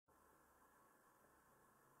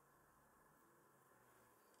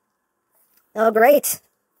Oh, great.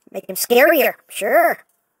 Make him scarier. Sure.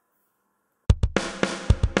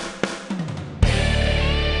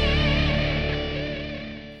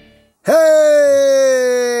 Hey!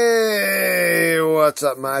 What's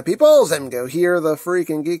up, my peoples? EmGo here, the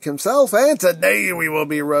freaking geek himself, and today we will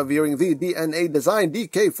be reviewing the DNA Design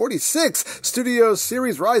DK-46 Studio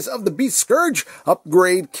Series Rise of the Beast Scourge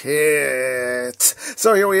Upgrade Kit.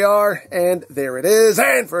 So here we are, and there it is.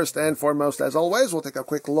 And first and foremost, as always, we'll take a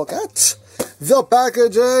quick look at the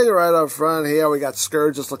packaging. Right up front here, we got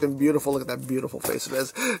Scourge just looking beautiful. Look at that beautiful face of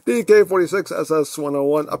his. DK-46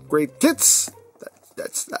 SS-101 Upgrade Kits.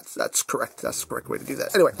 That's correct. That's the correct way to do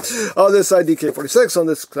that. Anyway, on this side, DK-46. On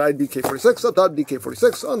this side, DK-46. Up top,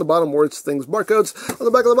 DK-46. On the bottom, words, things, barcodes. On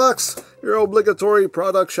the back of the box, your obligatory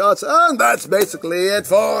product shots. And that's basically it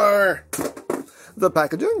for the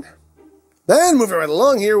packaging. Then, moving right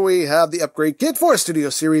along here, we have the upgrade kit for Studio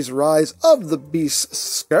Series Rise of the Beast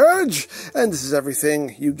Scourge. And this is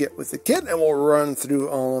everything you get with the kit, and we'll run through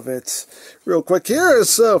all of it real quick here.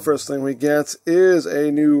 So, first thing we get is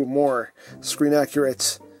a new, more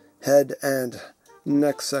screen-accurate head and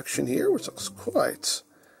neck section here, which looks quite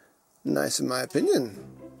nice in my opinion.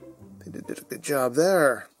 They did a good job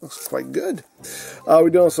there. Looks quite good. We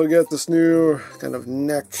do also get this new kind of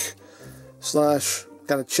neck slash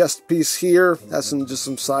kind of chest piece here. Has just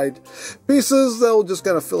some side pieces that will just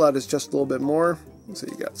kind of fill out his chest a little bit more. So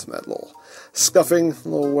you got some of that little scuffing,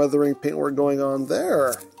 little weathering paintwork going on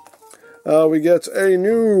there. We get a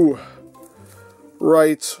new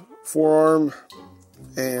right forearm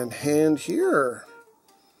and hand here.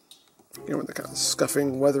 Again, with the kind of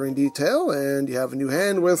scuffing, weathering detail, and you have a new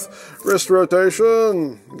hand with wrist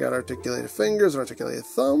rotation. You got articulated fingers, an articulated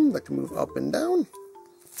thumb that can move up and down.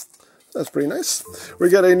 That's pretty nice. We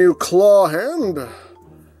got a new claw hand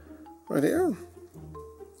right here.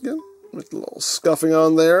 Again, with a little scuffing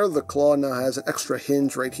on there. The claw now has an extra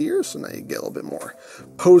hinge right here, so now you get a little bit more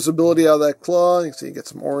posability out of that claw. You can see you get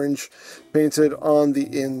some orange painted on the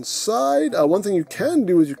inside. One thing you can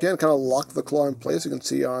do is you can kind of lock the claw in place. You can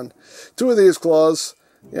see on two of these claws,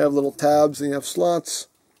 you have little tabs and you have slots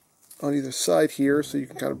on either side here, so you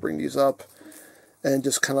can kind of bring these up and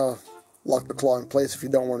just kind of lock the claw in place if you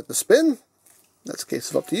don't want it to spin. That's a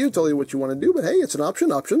case of up to you. Tell you what you want to do, but hey, it's an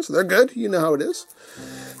option. Options, they're good. You know how it is.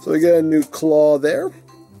 So we get a new claw there.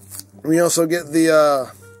 We also get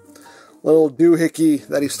the little doohickey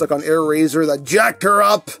that he stuck on Air Razor that jacked her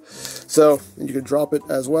up. So you can drop it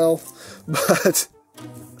as well. But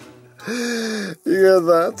you get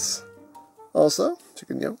that also. So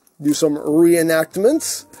you can, do some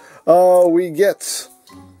reenactments. We get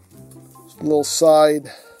a little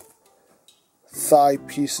side thigh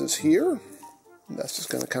pieces here. That's just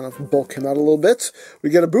going to kind of bulk him out a little bit. We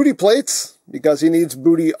get a booty plate because he needs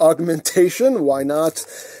booty augmentation. Why not?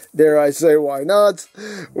 Dare I say, why not?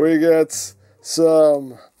 We get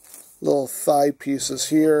some little thigh pieces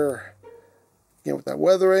here. Again, with that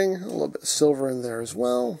weathering, a little bit of silver in there as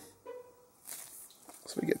well.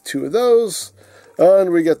 So we get two of those.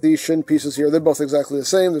 And we get these shin pieces here. They're both exactly the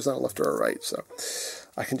same. There's not a left or a right, so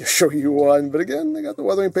I can just show you one. But again, they got the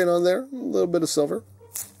weathering paint on there. A little bit of silver.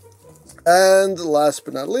 And last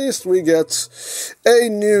but not least, we get a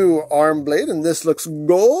new arm blade. And this looks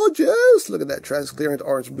gorgeous. Look at that transparent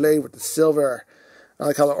orange blade with the silver. I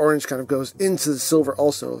like how the orange kind of goes into the silver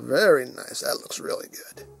also. Very nice. That looks really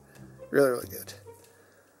good. Really, really good.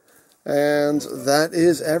 And that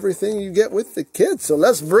is everything you get with the kit. So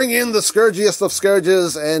let's bring in the scourgiest of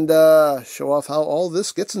scourges and show off how all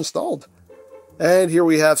this gets installed. And here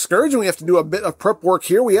we have Scourge, and we have to do a bit of prep work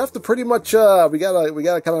here. We have to pretty much, we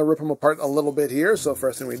gotta kind of rip him apart a little bit here. So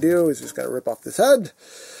first thing we do is just gotta rip off this head,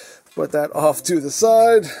 put that off to the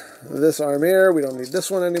side. This arm here, we don't need this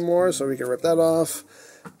one anymore, so we can rip that off.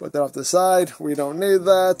 Put that off to the side. We don't need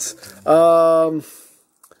that.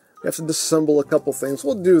 We have to disassemble a couple things.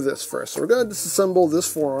 We'll do this first. So we're going to disassemble this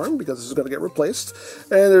forearm because this is going to get replaced.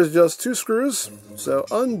 And there's just two screws. So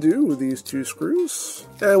undo these two screws.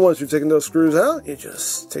 And once you've taken those screws out, you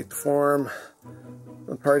just take the forearm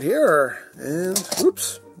apart here. And,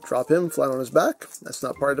 whoops, drop him flat on his back. That's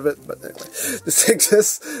not part of it, but anyway. Just take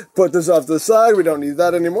this, put this off to the side. We don't need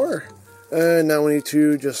that anymore. And now we need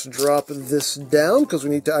to just drop this down because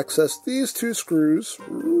we need to access these two screws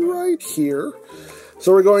right here.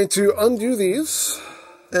 So we're going to undo these,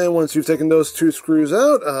 and once you've taken those two screws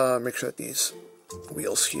out, make sure that these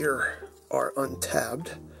wheels here are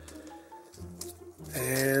untabbed.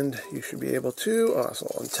 And you should be able to, so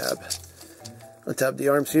I'll untab the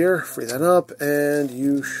arms here, free that up, and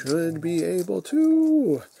you should be able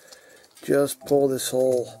to just pull this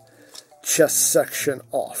whole chest section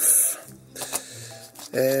off.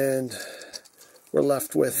 And we're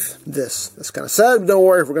left with this. That's kind of sad, but don't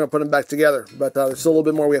worry, we're going to put them back together. But there's still a little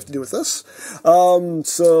bit more we have to do with this.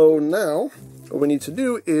 So now, what we need to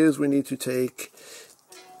do is we need to take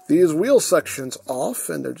these wheel sections off,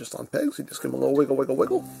 and they're just on pegs. You just give them a little wiggle, wiggle,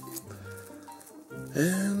 wiggle.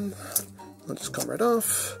 And they'll just come right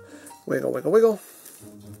off. Wiggle, wiggle, wiggle.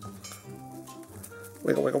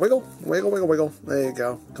 Wiggle, wiggle, wiggle, wiggle, wiggle, wiggle. There you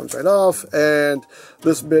go. Comes right off. And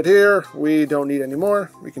this bit here, we don't need anymore.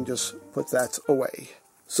 We can just put that away.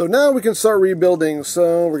 So now we can start rebuilding.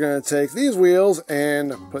 So we're going to take these wheels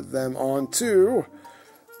and put them onto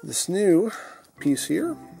this new piece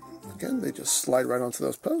here. Again, they just slide right onto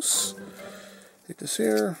those posts. Take this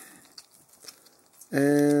here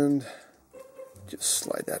and just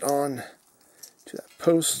slide that on to that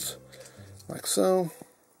post like so.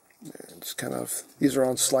 And just kind of, these are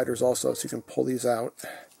on sliders also, so you can pull these out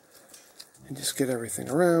and just get everything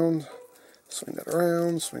around. Swing that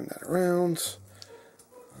around, swing that around.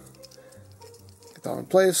 Get that in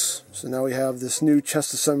place. So now we have this new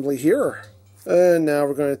chest assembly here. And now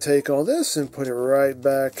we're going to take all this and put it right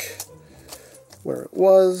back where it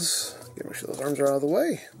was. Make sure those arms are out of the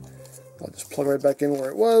way. I'll just plug right back in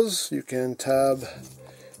where it was. You can tab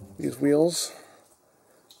these wheels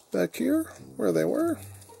back here where they were.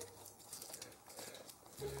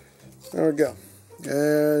 There we go.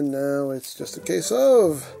 And now it's just a case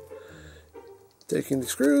of taking the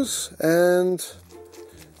screws and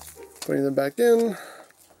putting them back in.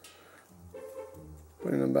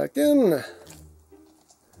 Putting them back in.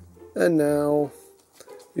 And now,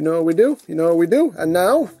 you know what we do? You know what we do? And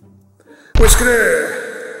now, whisker!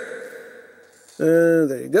 And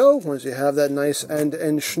there you go. Once you have that nice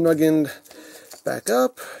end-to-end schnuggened back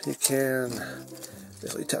up, you can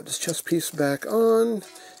basically tab this chest piece back on.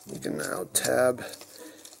 You can now tab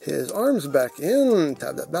his arms back in,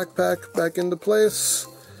 tab that backpack back into place,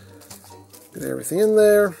 get everything in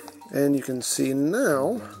there, and you can see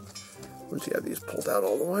now, once you have these pulled out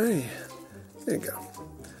all the way, there you go.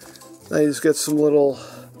 Now you just get some little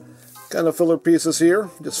kind of filler pieces here,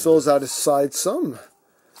 just fills out his side some,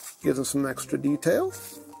 gives him some extra detail.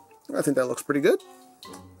 I think that looks pretty good.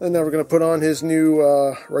 And now we're going to put on his new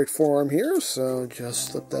right forearm here, so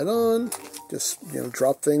just slip that on. Just, you know,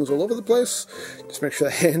 drop things all over the place. Just make sure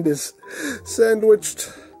the hand is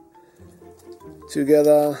sandwiched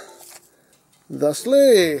together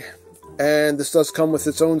thusly. And this does come with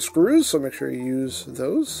its own screws, so make sure you use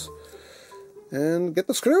those. And get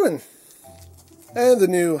the screw in. And the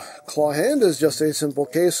new claw hand is just a simple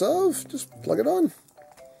case of just plug it on.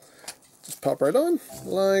 Just pop right on,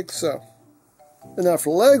 like so. And now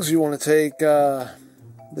for the legs, you want to take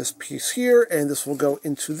this piece here, and this will go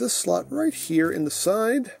into this slot right here in the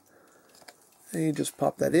side. And you just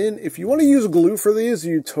pop that in. If you want to use glue for these,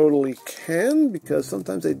 you totally can, because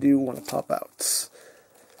sometimes they do want to pop out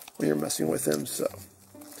when you're messing with them. So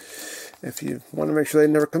if you want to make sure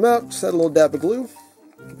they never come out, just add a little dab of glue.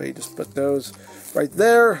 But you just put those right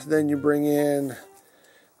there. Then you bring in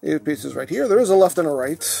these pieces right here. There is a left and a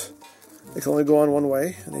right. They can only go on one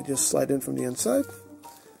way, and they just slide in from the inside.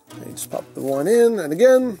 And you just pop the one in, and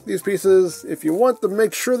again, these pieces, if you want to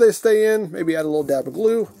make sure they stay in, maybe add a little dab of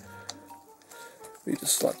glue. You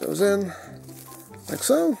just slot those in, like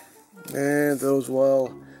so, and those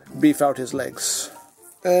will beef out his legs.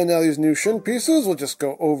 And now these new shin pieces will just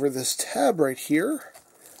go over this tab right here.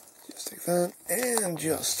 Just take that, and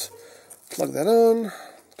just plug that on,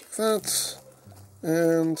 take that,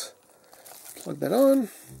 and plug that on.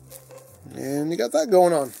 And you got that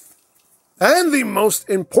going on. And the most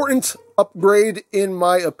important upgrade, in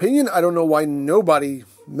my opinion, I don't know why nobody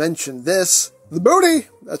mentioned this, the booty!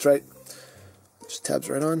 That's right. Just tabs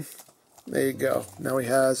right on. There you go. Now he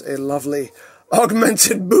has a lovely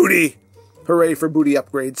augmented booty. Hooray for booty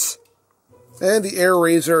upgrades. And the air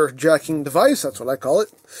razor jacking device, that's what I call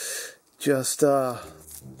it, just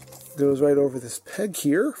goes right over this peg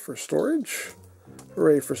here for storage.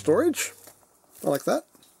 Hooray for storage. I like that.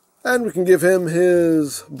 And we can give him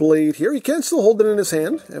his blade here. He can still hold it in his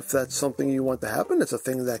hand if that's something you want to happen. It's a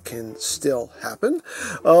thing that can still happen.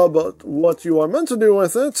 But what you are meant to do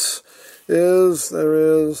with it is there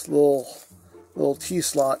is a little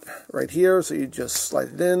T-slot right here. So you just slide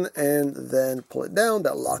it in and then pull it down.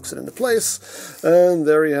 That locks it into place. And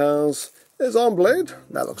there he has his arm blade.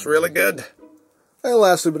 That looks really good. And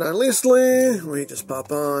lastly but not leastly, we just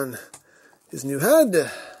pop on his new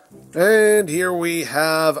head. And here we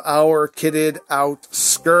have our kitted out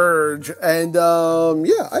Scourge. And,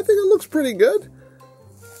 yeah, I think it looks pretty good.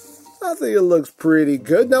 I think it looks pretty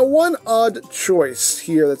good. Now, one odd choice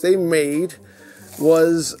here that they made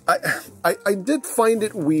was, I did find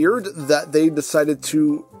it weird that they decided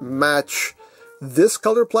to match this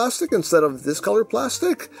color plastic instead of this color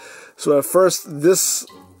plastic. So at first, this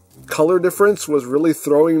color difference was really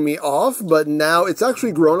throwing me off, but now it's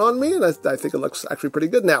actually grown on me, and I think it looks actually pretty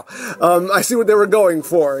good now. I see what they were going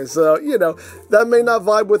for, so, you know, that may not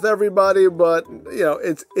vibe with everybody, but, you know,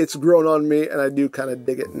 it's grown on me, and I do kind of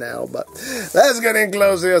dig it now. But let's get in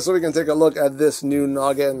close here so we can take a look at this new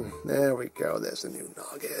noggin. There we go, there's the new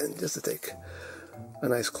noggin, just to take a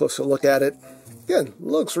nice closer look at it. Again,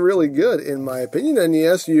 looks really good in my opinion, and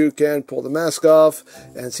yes, you can pull the mask off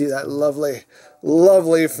and see that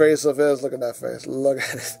lovely face of his. Look at that face, look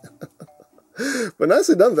at it. But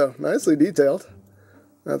nicely done though, nicely detailed.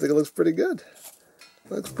 I think it looks pretty good.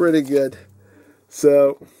 Looks pretty good.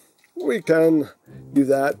 So we can do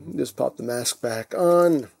that, just pop the mask back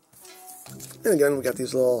on. And again, we got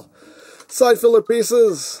these little side filler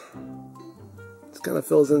pieces. It kind of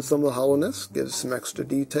fills in some of the hollowness, gives some extra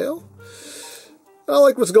detail. I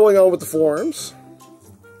like what's going on with the forearms.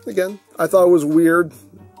 Again, I thought it was weird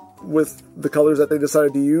with the colors that they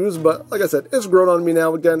decided to use, but like I said, it's grown on me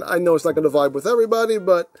now. Again, I know it's not going to vibe with everybody,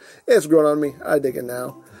 but it's grown on me. I dig it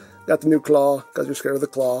now. Got the new claw, because you're scared of the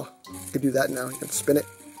claw. You can do that now. You can spin it.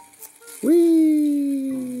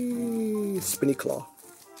 Whee! Spinny claw.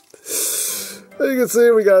 As you can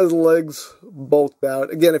see, we got his legs bulked out.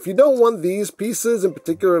 Again, if you don't want these pieces in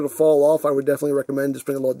particular to fall off, I would definitely recommend just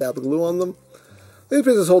putting a little dab of glue on them. These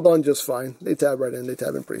pieces hold on just fine. They tab right in. They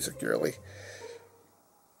tab in pretty securely.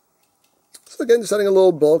 So again, just adding a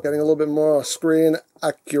little bulk, adding a little bit more screen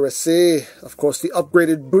accuracy. Of course, the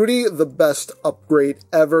upgraded booty, the best upgrade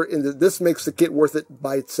ever. This makes the kit worth it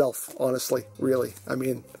by itself, honestly, really. I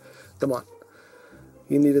mean, come on.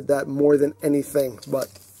 You needed that more than anything, but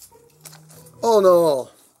all in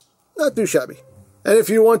all, not too shabby. And if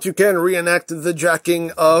you want, you can reenact the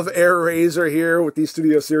jacking of Air Razor here with the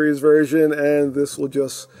Studio Series version, and this will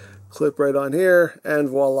just clip right on here, and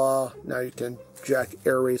voila, now you can jack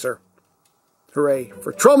Air Razor. Hooray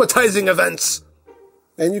for traumatizing events!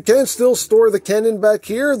 And you can still store the cannon back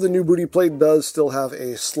here. The new booty plate does still have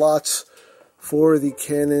a slot for the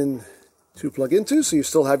cannon to plug into, so you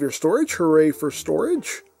still have your storage. Hooray for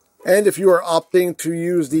storage! And if you are opting to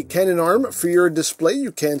use the cannon arm for your display,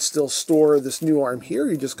 you can still store this new arm here.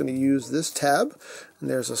 You're just going to use this tab, and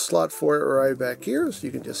there's a slot for it right back here, so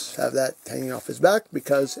you can just have that hanging off his back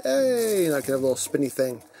because, hey, you know, I can have a little spinny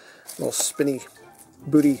thing, a little spinny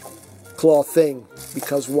booty claw thing,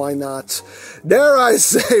 because why not? Dare I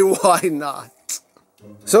say, why not?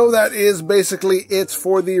 So that is basically it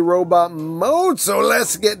for the robot mode, so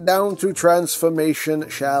let's get down to transformation,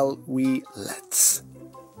 shall we? Let's.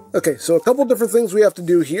 Okay, so a couple different things we have to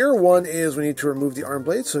do here. One is we need to remove the arm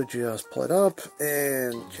blade, so just pull it up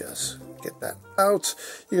and just get that out.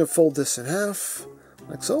 You can fold this in half,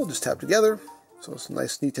 like so, just tap together. So it's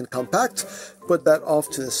nice, neat, and compact. Put that off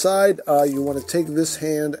to the side. You want to take this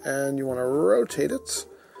hand and you want to rotate it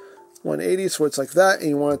 180, so it's like that. And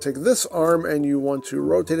you want to take this arm and you want to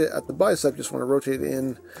rotate it at the bicep. Just want to rotate it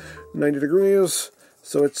in 90 degrees,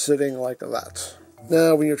 so it's sitting like that.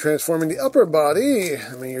 Now, when you're transforming the upper body,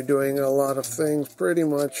 I mean, you're doing a lot of things pretty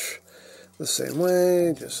much the same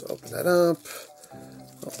way. Just open that up,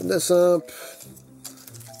 open this up.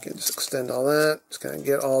 Okay, just extend all that. Just kind of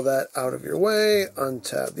get all that out of your way.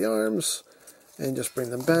 Untab the arms and just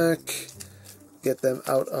bring them back. Get them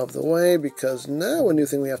out of the way, because now a new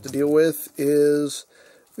thing we have to deal with is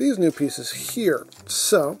these new pieces here.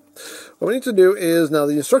 So what we need to do is, now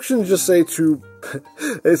the instructions just say to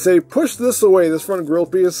they say push this away, this front grill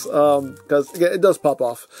piece, because again, it does pop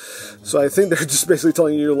off. So I think they're just basically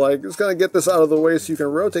telling you, like, just kind of get this out of the way so you can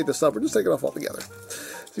rotate this up, or just take it off altogether.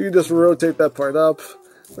 So you just rotate that part up,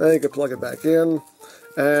 then you can plug it back in,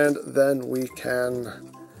 and then we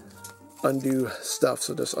can undo stuff.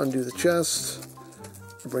 So just undo the chest,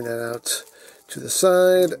 bring that out to the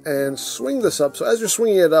side, and swing this up. So as you're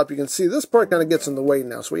swinging it up, you can see this part kind of gets in the way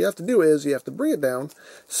now. So what you have to do is you have to bring it down,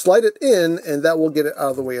 slide it in, and that will get it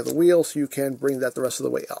out of the way of the wheel, so you can bring that the rest of the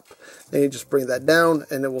way up. Then you just bring that down,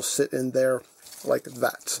 and it will sit in there like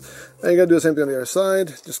that. Now you got to do the same thing on the other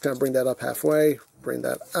side. Just kind of bring that up halfway, bring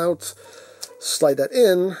that out, slide that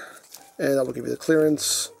in, and that will give you the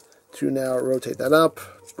clearance to now rotate that up,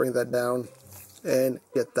 bring that down, and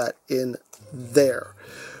get that in there.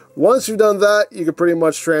 Once you've done that, you can pretty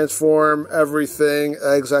much transform everything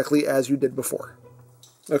exactly as you did before.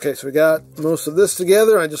 Okay, so we got most of this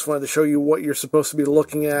together. I just wanted to show you what you're supposed to be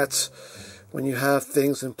looking at when you have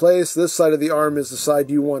things in place. This side of the arm is the side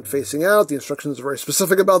you want facing out. The instructions are very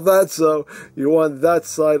specific about that, so you want that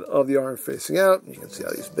side of the arm facing out. You can see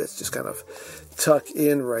how these bits just kind of tuck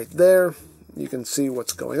in right there. you can see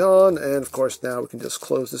what's going on. And of course now we can just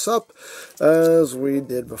close this up as we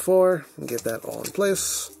did before and get that all in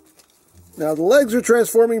place. Now the legs are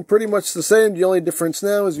transforming pretty much the same. The only difference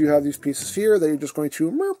now is you have these pieces here that you're just going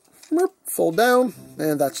to fold down,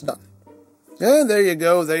 and that's done. And there you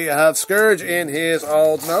go. There you have Scourge in his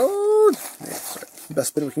alt mode. Yeah, sorry. Best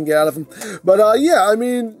spin we can get out of him. But yeah, I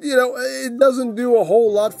mean, you know, it doesn't do a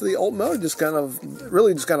whole lot for the alt mode. It just kind of,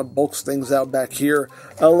 really just kind of bulks things out back here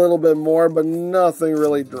a little bit more, but nothing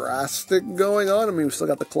really drastic going on. I mean, we still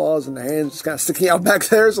got the claws and the hands just kind of sticking out back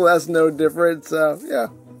there, so that's no different. So, yeah.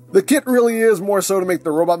 The kit really is more so to make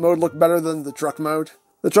the robot mode look better than the truck mode.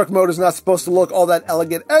 The truck mode is not supposed to look all that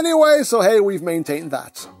elegant anyway, so hey, we've maintained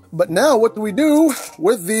that. But now, what do we do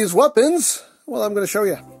with these weapons? Well, I'm going to show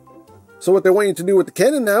you. So what they want you to do with the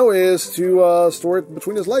cannon now is to store it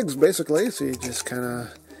between his legs, basically. So you just kind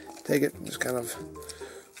of take it, just kind of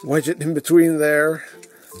wedge it in between there.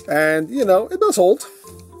 And, you know, it does hold.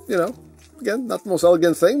 You know, again, not the most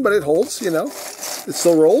elegant thing, but it holds, you know. It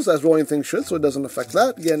still rolls, as rolling things should, so it doesn't affect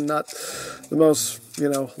that. Again, not the most, you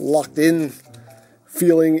know, locked in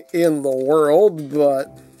feeling in the world,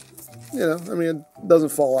 but, you know, I mean, it doesn't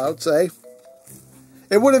fall out, say.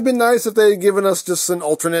 It would have been nice if they had given us just an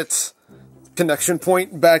alternate connection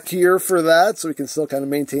point back here for that, so we can still kind of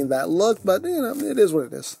maintain that look, but, you know, it is what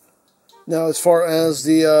it is. Now, as far as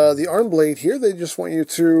the arm blade here, they just want you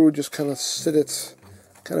to just kind of sit it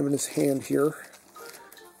kind of in his hand here.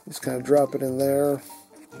 Just kind of drop it in there,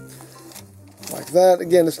 like that.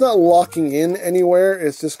 Again, it's not locking in anywhere,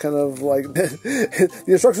 it's just kind of like, the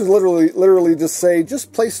instructions literally just say,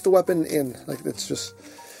 just place the weapon in, like it's just,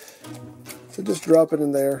 so just drop it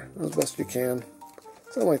in there as best you can.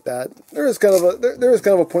 Something like that. There is kind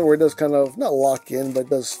of a point where it does kind of not lock in, but it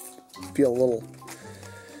does feel a little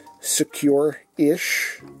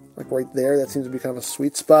secure-ish. Like right there, that seems to be kind of a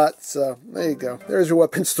sweet spot. So there you go. There's your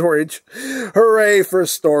weapon storage. Hooray for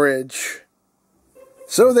storage.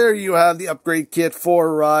 So there you have the upgrade kit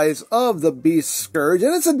for Rise of the Beast Scourge,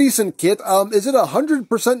 and it's a decent kit. Is it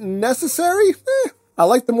 100% necessary? I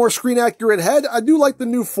like the more screen-accurate head. I do like the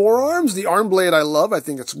new forearms. The arm blade I love. I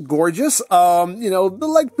think it's gorgeous. You know, the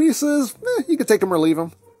leg pieces, you can take them or leave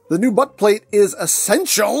them. The new butt plate is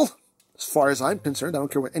essential, as far as I'm concerned. I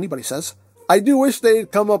don't care what anybody says. I do wish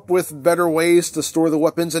they'd come up with better ways to store the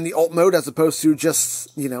weapons in the alt mode as opposed to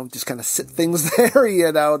just, you know, just kind of sit things there,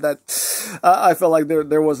 you know, that I felt like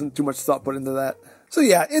there wasn't too much thought put into that. So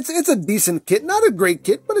yeah, it's a decent kit. Not a great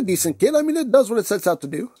kit, but a decent kit. I mean, it does what it sets out to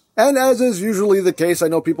do. And as is usually the case, I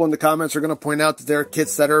know people in the comments are going to point out that there are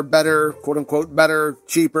kits that are better, quote-unquote better,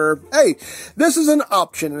 cheaper. Hey, this is an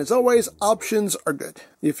option, and as always, options are good.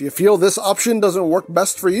 If you feel this option doesn't work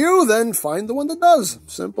best for you, then find the one that does.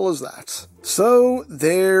 Simple as that. So,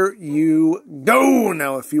 there you go.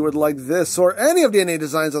 Now, if you would like this or any of the NA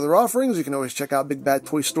Design's other offerings, you can always check out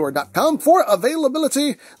BigBadToyStore.com for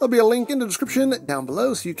availability. There'll be a link in the description down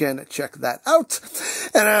below, so you can check that out.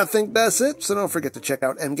 And I think that's it, so don't forget to check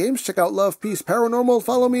out EmGo's, check out Love, Peace, Paranormal,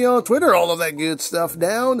 follow me on Twitter, all of that good stuff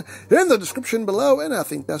down in the description below, and I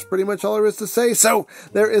think that's pretty much all there is to say. So,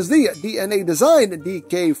 there is the DNA Design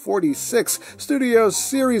DK-46 Studio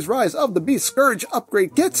Series Rise of the Beast Scourge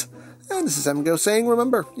Upgrade Kit. And this is EmGo saying,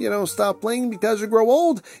 remember, you don't stop playing because you grow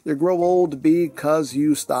old. You grow old because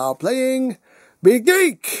you stop playing. Be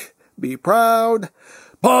geek. Be proud.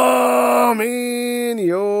 Palm in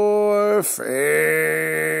your face.